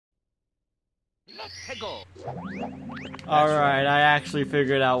Alright, I actually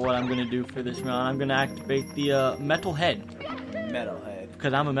figured out what I'm gonna do for this round. I'm gonna activate the metal head. Metalhead.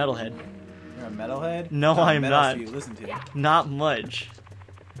 Because I'm a metalhead. You're a metalhead? No, What I'm metals not. do you listen to? Not much.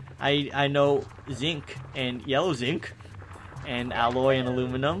 I know zinc and yellow zinc and alloy and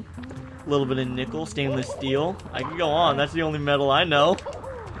aluminum. A little bit of nickel, stainless steel. I can go on. That's the only metal I know.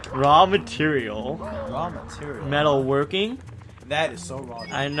 Raw material. Raw material. Metal working. That is so raw.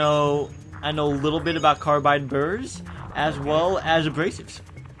 I know a little bit about carbide burrs as well as abrasives.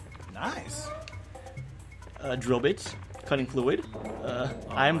 Nice. Drill bits, cutting fluid.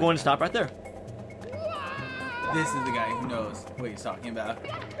 I am going to stop right there. This is the guy who knows what he's talking about.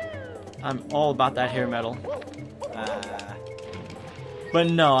 I'm all about that hair metal. But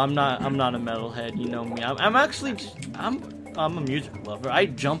no, I'm not a metalhead. You know me. I'm actually just, I'm a music lover. I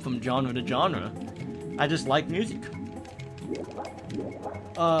jump from genre to genre. I just like music.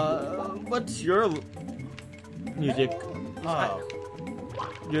 What's your music? Oh.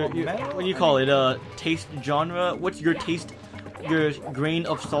 What do you call it? Taste genre? What's your taste? Your grain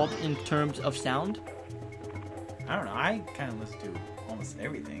of salt in terms of sound? I don't know. I kind of listen to almost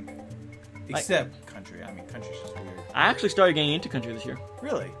everything. Except country. I mean, country's just weird. I actually started getting into country this year.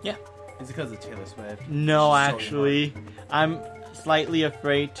 Really? Yeah. Is it because of Taylor Swift? No, actually. I'm slightly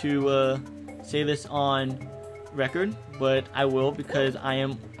afraid to say this on record, but I will because I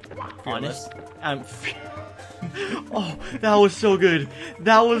am honest. Oh, that was so good.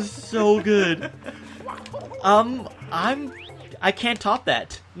 That was so good. I can't top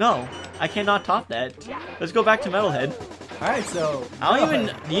that. No, I cannot top that. Let's go back to Metalhead. Alright, so... I don't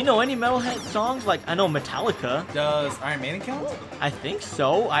even... Do you know any Metalhead songs? Like, I know Metallica. Does Iron Maiden count? I think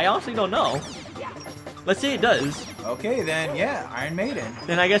so. I honestly don't know. Let's say it does. Okay, then, yeah, Iron Maiden.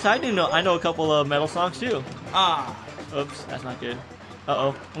 Then I guess I do know. I know a couple of metal songs, too. Ah. Oops, that's not good. Uh-oh.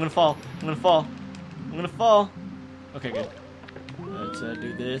 I'm gonna fall. I'm gonna fall. I'm gonna fall. Okay, good. Let's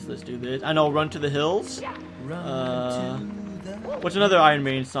do this. Let's do this. I know Run to the Hills. What's another Iron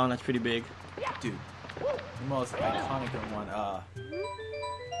Maiden song that's pretty big? Dude. The most iconic one,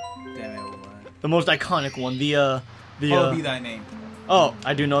 damn it, what? The most iconic one, What Be Thy Name? Oh,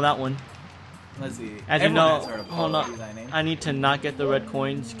 I do know that one. Let's see. As you know, hold What Be on. Thy Name? I need to not get the red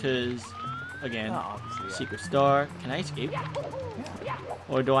coins, because, again, Obviously, yeah. Secret Star. Can I escape? Yeah.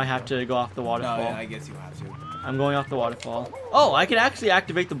 Or do I have to go off the No, waterfall? yeah, I guess you have to. I'm going off the waterfall. Oh, I could actually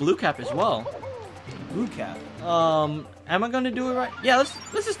activate the blue cap as well. Blue cap. Am I gonna do it right? Yeah, let's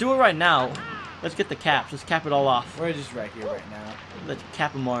just do it right now. Let's get the caps. Let's cap it all off. We're just right here, right now. Let's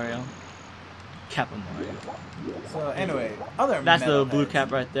cap a Mario. Cap a Mario. So, anyway, other That's the metalheads. blue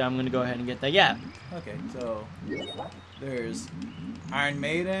cap right there. I'm gonna go ahead and get that. Yeah. Okay, so there's Iron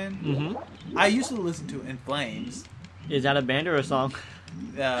Maiden. Mm-hmm. I used to listen to In Flames. Is that a band or a song?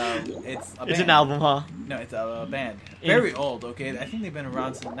 It's a band. It's an album, huh? No, it's a band. Very old, okay? I think they've been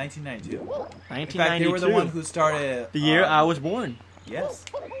around since 1992. 1992. In fact, they were the one who started... The year I was born. Yes.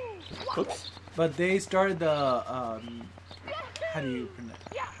 Oops. But they started the... how do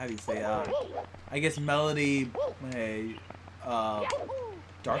you say... I guess melody...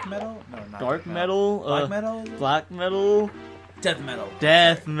 dark metal? No, not Dark metal? Black metal? Black metal? Death metal.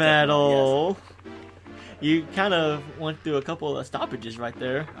 Death Sorry, metal. Yes. You kind of went through a couple of stoppages right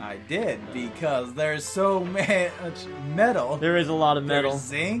there. I did, because there's so much metal. There is a lot of metal. There's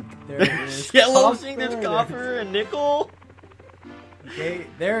zinc, there There's is yellow copper, zinc, there's copper and nickel. Okay,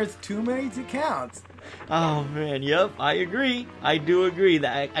 there's too many to count. Oh man, yep, I agree. I do agree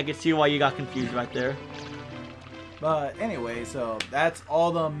that I can see why you got confused right there. But anyway, so that's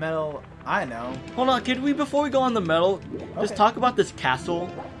all the metal I know. Hold on, could we, before we go on the metal, just Okay. talk about this castle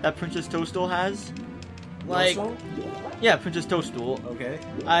that Princess Toadstool has? Like, Also? yeah, Princess Toadstool. Okay.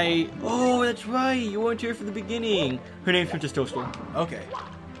 Oh, that's right, you weren't here for the beginning. Her name's Princess Toadstool. Okay.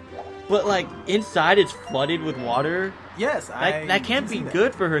 But like, inside it's flooded with water. Yes, That can't be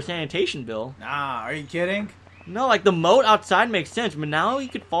good for her sanitation bill. Nah, are you kidding? No, like the moat outside makes sense, but now you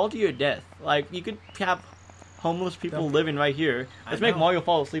could fall to your death. Like, you could have homeless people living right here. Let's make Mario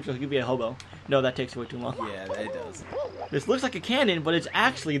fall asleep so he could be a hobo. No, that takes way too long. Yeah, that does. This looks like a cannon, but it's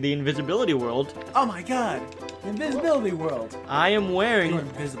actually the invisibility world. Oh my god! The invisibility world! I am wearing You're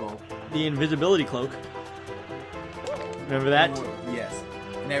invisible. the invisibility cloak. Remember that? Yes.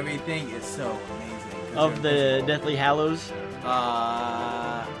 And everything is so amazing. 'cause Of you're the invisible. Deathly Hallows.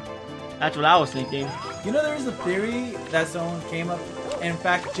 That's what I was thinking. You know, there is a theory that someone came up. In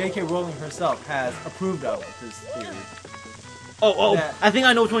fact, J.K. Rowling herself has approved of this theory. Oh, That- I think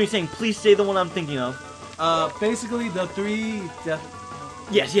I know which one you're saying. Please say the one I'm thinking of. Basically, the three death.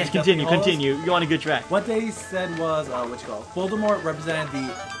 Yes, Deathly Hallows. continue. You're on a good track. What they said was, what you call it? Voldemort represented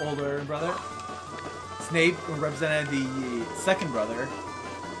the older brother. Snape represented the second brother,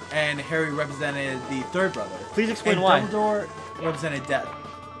 and Harry represented the third brother. Please explain and why. Dumbledore represented death.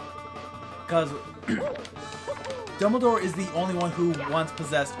 Because Dumbledore is the only one who once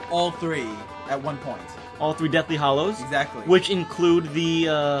possessed all three at one point. All three Deathly Hallows? Exactly. Which include the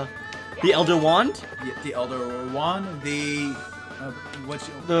Elder Wand? Yeah, the Elder Wand, the... what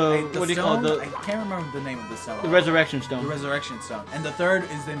do you call it? I can't remember the name of the stone. The Resurrection Stone. The Resurrection Stone. And the third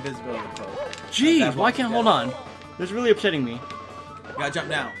is the Invisibility Cloak. Jeez, why can't... Hold on. This is really upsetting me. You gotta jump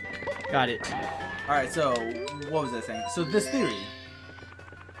down. Got it. Alright, so... What was I saying? So this theory...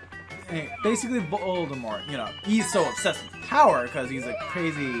 Basically, Voldemort, you know, he's so obsessed with power because he's a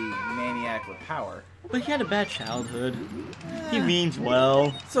crazy maniac with power. But he had a bad childhood. He means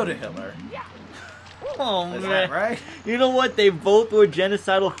well. So did Hitler. Oh, That's man. right? You know what? They both were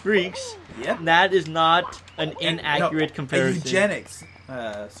genocidal freaks. Yep. That is not an inaccurate comparison. Eugenics.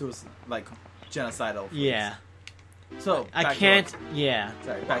 Like, genocidal freaks. Yeah. So, I can't...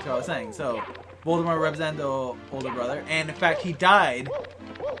 Sorry, back to what I was saying. So, Voldemort represented the older brother, and in fact, he died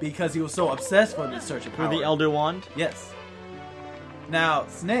because he was so obsessed with the search of power. For the Elder Wand? Yes. Now,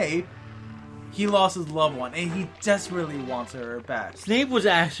 Snape, he lost his loved one, and he desperately wants her back. Snape was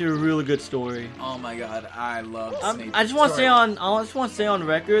actually a really good story. Oh my god, I love Snape. I just want to say on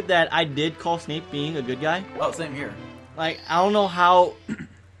record that I did call Snape being a good guy. Oh, same here. Like, I don't know how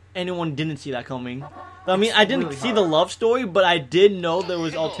anyone didn't see that coming. I mean, I didn't see the love story, but I did know there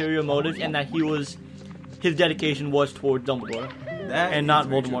was ulterior motives and that his dedication was toward Dumbledore. And not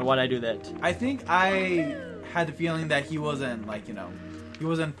Voldemort. Why'd I do that? I think I had the feeling that he wasn't, like, you know, he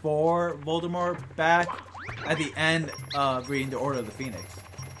wasn't for Voldemort back at the end of reading the Order of the Phoenix.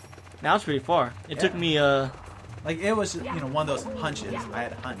 Now it's pretty far. It took me, like, it was, you know, one of those hunches. I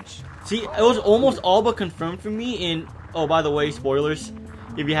had a hunch. See, it was almost all but confirmed for me in... Oh, by the way, spoilers.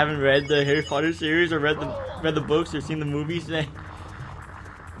 If you haven't read the Harry Potter series or read the books or seen the movies, then...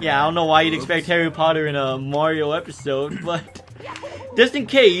 Yeah, I don't know why you'd expect Harry Potter in a Mario episode, but... Just in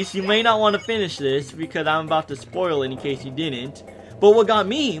case, you may not want to finish this, because I'm about to spoil it in case you didn't. But what got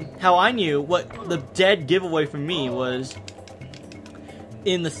me, how I knew, what the dead giveaway for me was...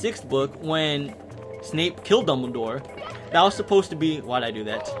 In the 6th book, when Snape killed Dumbledore, that was supposed to be... Why'd I do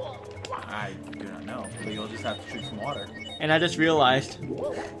that? I do not know, but you'll just have to drink some water. And I just realized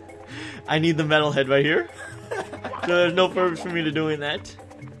I need the metal head right here. So there's no purpose for me to doing that.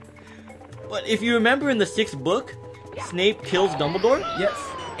 But if you remember in the 6th book, Snape kills Dumbledore. Yes.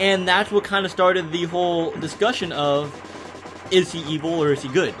 And that's what kind of started the whole discussion of, is he evil or is he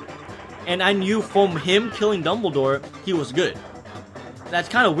good? And I knew from him killing Dumbledore, he was good. That's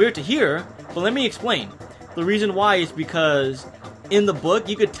kind of weird to hear, but let me explain. The reason why is because in the book,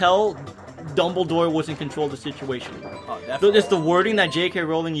 you could tell Dumbledore was in control of the situation. Oh, definitely. It's the wording that J.K.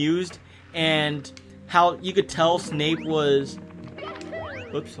 Rowling used, and how you could tell Snape was...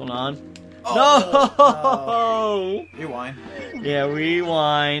 Whoops, hold on. No! Rewind. Yeah,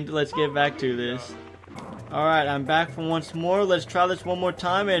 rewind. Let's get back to this. Alright, I'm back for once more. Let's try this one more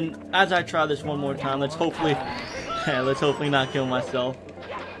time, and as I try this one more time, let's hopefully not kill myself.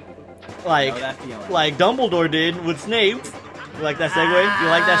 Like Dumbledore did with Snape. You like that segue? You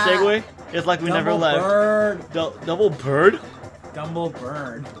like that segue? It's like we never left. Double bird?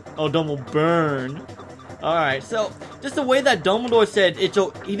 Dumbleburn. Oh, Dumbleburn. Alright, so just the way that Dumbledore said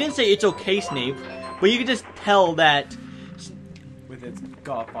he didn't say it's okay, Snape, but you could just tell that with its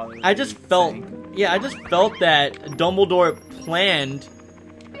godfather. I just felt that Dumbledore planned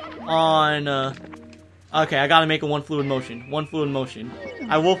on okay, I gotta make a one fluid motion.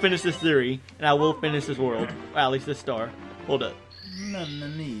 I will finish this theory, and I will finish this world. Or at least this star. Hold up. Mamma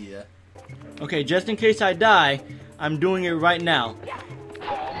mia. Okay, just in case I die, I'm doing it right now.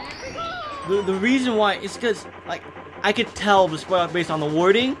 The reason why is because, like, I could tell based on the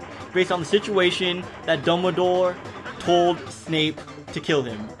wording, based on the situation, that Dumbledore told Snape to kill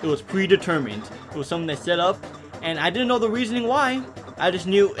him. It was predetermined. It was something they set up, and I didn't know the reasoning why. I just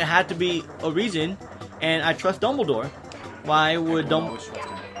knew it had to be a reason, and I trust Dumbledore. Why would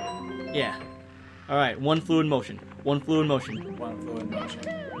Dumbledore... Yeah. Alright, one fluid motion.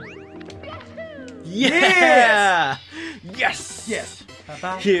 Yeah! Yes! Yes!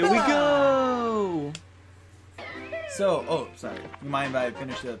 Here we go! So, sorry. You mind if I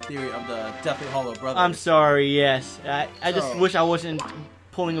finish the theory of the Deathly Hallow brothers? I'm sorry, yes. I just wish I wasn't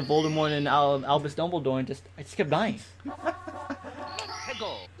pulling a Voldemort and Albus Dumbledore and I just kept dying.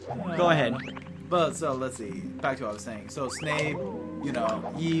 Go ahead. But, so, let's see. Back to what I was saying. So, Snape, you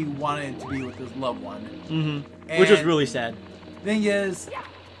know, he wanted to be with his loved one. Mm-hmm. Which was really sad. Thing is,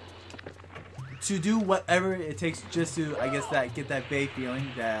 to do whatever it takes just to, I guess, get that vague feeling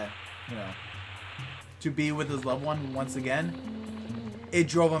that, you know, to be with his loved one once again, it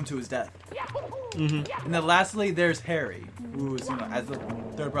drove him to his death. And then lastly, there's Harry, who is, as the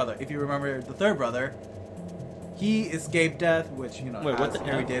third brother. If you remember the third brother, he escaped death, which, as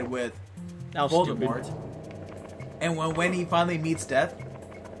Harry did with Voldemort. Stupid. And when he finally meets death,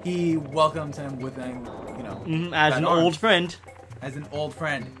 he welcomes him within, as an old friend. As an old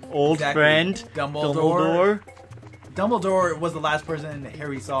friend. Friend. Dumbledore. Dumbledore was the last person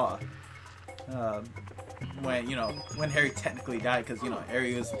Harry saw. When Harry technically died, because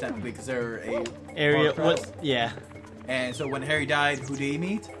Harry was technically considered a Horcrux. Yeah. And so when Harry died, who did he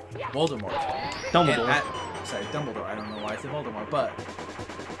meet? Voldemort. Dumbledore. Dumbledore. I don't know why I said Voldemort, but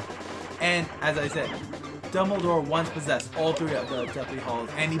and as I said, Dumbledore once possessed all three of the Deathly Hallows,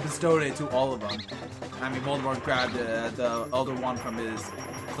 and he bestowed it to all of them. I mean, Voldemort grabbed the Elder Wand from his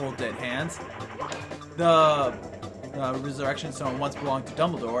cold dead hands. The Resurrection Stone once belonged to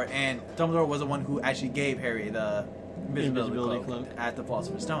Dumbledore, and Dumbledore was the one who actually gave Harry the invisibility cloak at the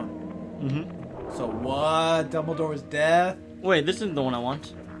Philosopher's Stone. So what? Dumbledore's death? Wait, this isn't the one I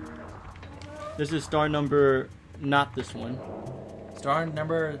want. This is star number, not this one. Star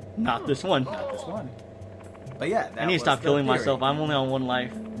number... Not this one. Not this one. But yeah, I need to stop killing myself. I'm only on one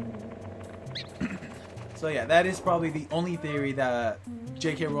life. So yeah, that is probably the only theory that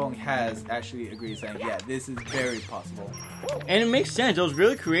J.K. Rowling has actually agreed, saying, yeah, this is very possible. And it makes sense. It was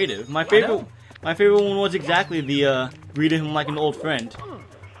really creative. My favorite one was exactly the greeting him like an old friend,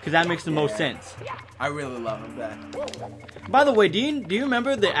 because that makes the most sense. I really love that. By the way, do you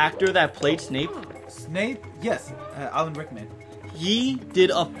remember the actor that played Snape? Snape? Yes, Alan Rickman. He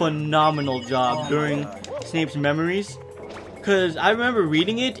did a phenomenal job during Snape's memories, because I remember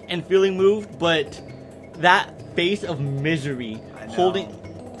reading it and feeling moved, but that face of misery holding,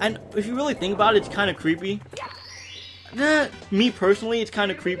 and if you really think about it, it's kind of creepy. Me personally, it's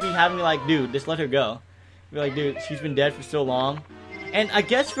kind of creepy having like, dude, just let her go. Be like, dude, she's been dead for so long. And I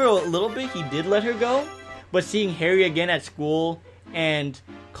guess for a little bit he did let her go, but seeing Harry again at school and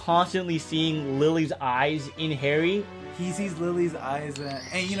constantly seeing Lily's eyes in Harry. He sees Lily's eyes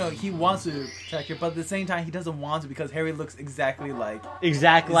and he wants to protect her, but at the same time he doesn't want to, because Harry looks exactly like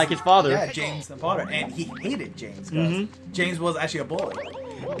his father. Yeah, James the father, and he hated James because James was actually a bully.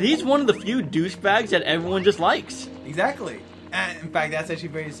 He's one of the few douchebags that everyone just likes. Exactly. And in fact, that's actually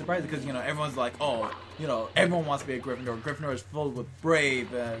very surprising, because everyone's like, oh, everyone wants to be a Gryffindor. Gryffindor is filled with brave,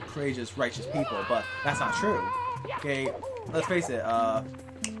 courageous, righteous people, but that's not true. Okay, let's face it.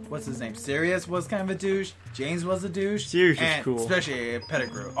 What's his name? Sirius was kind of a douche. James was a douche. Sirius is cool. Especially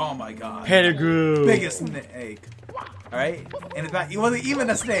Pettigrew. Oh my god. Pettigrew. Biggest snake. Alright? And in fact, he wasn't even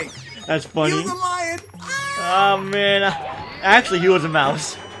a snake. That's funny. He was a lion. Oh man. Actually, he was a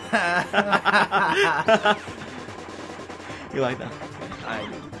mouse. You like that? I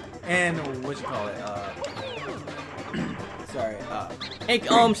do. And what you call it? Sorry. Hey,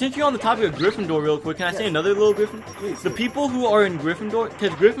 since you're on the topic of Gryffindor real quick, can I say another little Gryffindor? Please. The people who are in Gryffindor,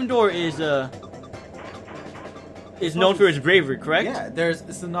 because Gryffindor is known for its bravery, correct? Yeah, there's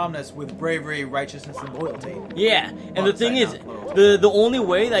synonymous with bravery, righteousness, and loyalty. Yeah, and the thing is, the only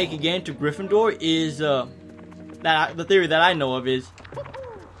way that you can get into Gryffindor is, the theory that I know of is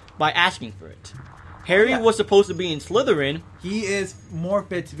by asking for it. Harry was supposed to be in Slytherin. He is more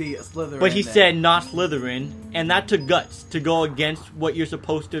fit to be a Slytherin. But he said not Slytherin, and that took guts to go against what you're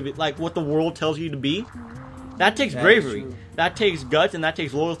supposed to be, like what the world tells you to be. That takes bravery. That takes guts, and that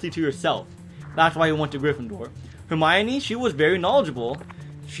takes loyalty to yourself. That's why he went to Gryffindor. Hermione, she was very knowledgeable.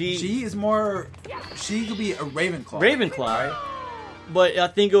 She is more... She could be a Ravenclaw. Right? But I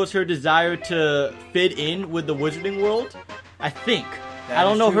think it was her desire to fit in with the wizarding world. I think. I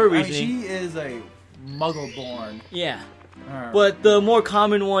don't know her reasoning. I mean, she is a Muggle-born. Yeah. But the more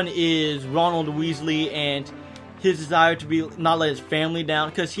common one is Ronald Weasley and his desire to be not let his family down,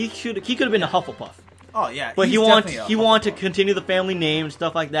 because he could have been a Hufflepuff. Oh yeah, but he wanted to continue the family name and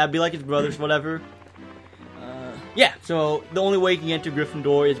stuff like that, be like his brothers, whatever. Yeah. So the only way you can get into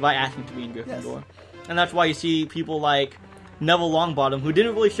Gryffindor is by asking to be in Gryffindor, and that's why you see people like Neville Longbottom, who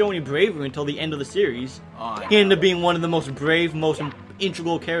didn't really show any bravery until the end of the series. He ended up being one of the most brave, most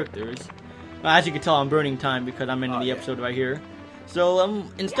integral characters. As you can tell, I'm burning time because I'm ending the episode right here. So,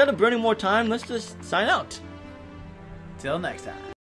 instead of burning more time, let's just sign out. Till next time.